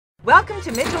Welcome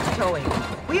to Mitchell's Towing.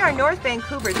 We are North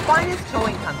Vancouver's finest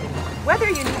towing company. Whether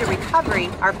you need a recovery,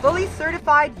 our fully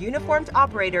certified, uniformed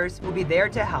operators will be there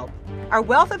to help. Our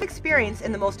wealth of experience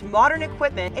in the most modern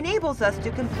equipment enables us to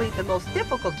complete the most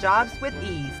difficult jobs with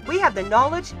ease. We have the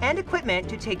knowledge and equipment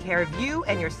to take care of you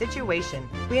and your situation.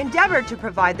 We endeavor to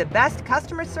provide the best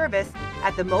customer service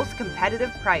at the most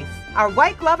competitive price. Our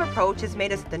white glove approach has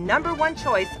made us the #1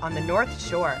 choice on the North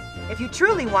Shore. If you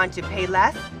truly want to pay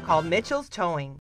less, call Mitchell's Towing.